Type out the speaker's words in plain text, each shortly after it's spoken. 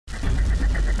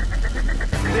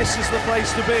this is the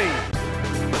place to be.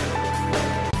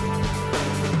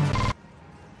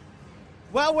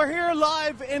 Well, we're here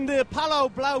live in the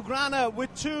Palau Blaugrana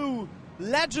with two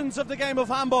legends of the game of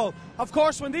handball. Of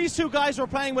course, when these two guys were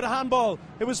playing with a handball,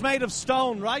 it was made of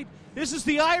stone, right? This is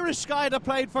the Irish guy that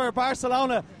played for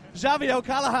Barcelona, Xavi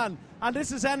O'Callaghan, and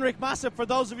this is Enric Masip, for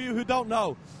those of you who don't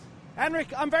know.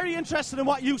 Enric, I'm very interested in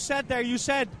what you said there. You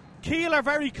said Kiel are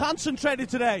very concentrated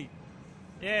today.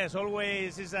 Yes,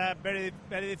 always is a very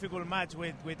difficult match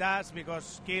with us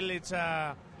because Kiel is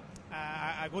a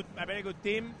very good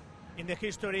team. In the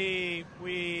history,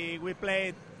 we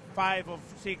played 5 or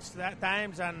 6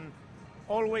 times, and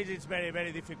always it's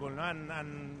very difficult. No?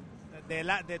 And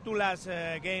the two last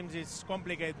games is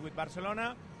complicated with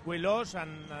Barcelona. We lost,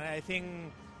 and I think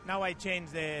now I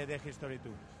changed the history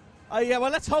too. Yeah,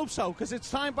 well, let's hope so, because it's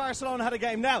time Barcelona had a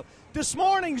game. Now, this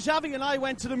morning, Xavi and I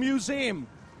went to the museum,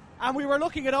 and we were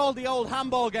looking at all the old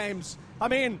handball games. I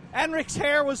mean, Enric's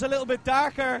hair was a little bit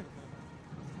darker,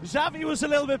 Xavi was a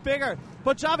little bit bigger.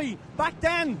 But Xavi, back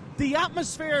then, the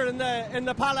atmosphere in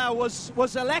the Palau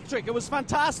was electric. It was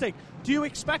fantastic. Do you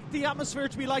expect the atmosphere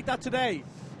to be like that today?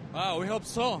 We hope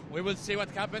so. We will see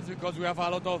what happens because we have a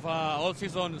lot of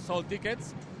all-season sold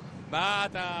tickets.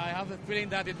 But I have the feeling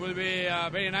that it will be a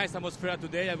very nice atmosphere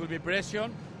today. There will be pressure,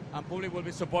 and public will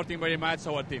be supporting very much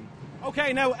our team.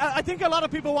 Okay, now, I think a lot of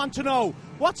people want to know,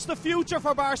 what's the future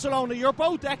for Barcelona? You're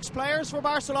both ex-players for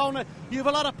Barcelona. You have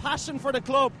a lot of passion for the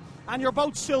club, and you're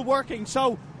both still working.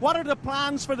 So what are the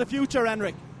plans for the future,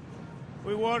 Enric?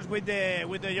 We worked with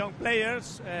the young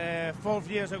players. 4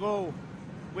 years ago,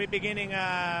 we're beginning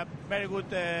a very good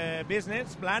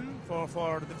business plan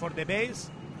for the base.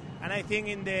 And I think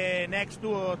in the next 2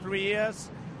 or 3 years,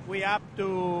 we up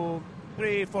to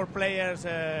 3-4 players,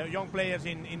 young players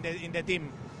in the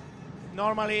team.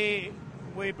 Normally,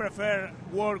 we prefer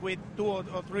work with 2 or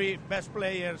 3 best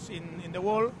players in the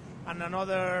world, and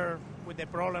another with the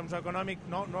problems economic,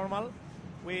 not normal.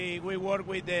 We work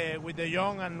with the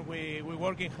young, and we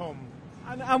work in home.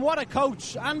 And what a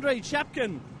coach! Andrei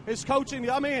Shepkin is coaching.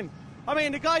 I mean,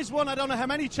 the guy's won I don't know how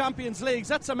many Champions Leagues.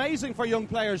 That's amazing for young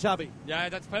players, Xavi. Yeah,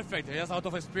 that's perfect. He has a lot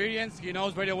of experience. He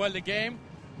knows very well the game,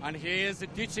 and he is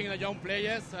teaching the young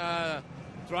players,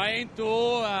 trying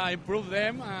to improve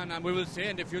them, and we will see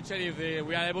in the future if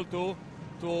we are able to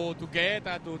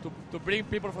bring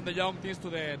people from the young teams to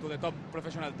the top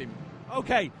professional team.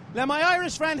 Okay, now my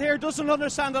Irish friend here doesn't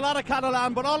understand a lot of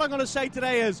Catalan, but all I'm going to say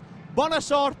today is bona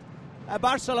sort,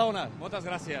 Barcelona. Muchas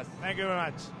gracias. Thank you very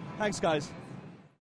much. Thanks, guys.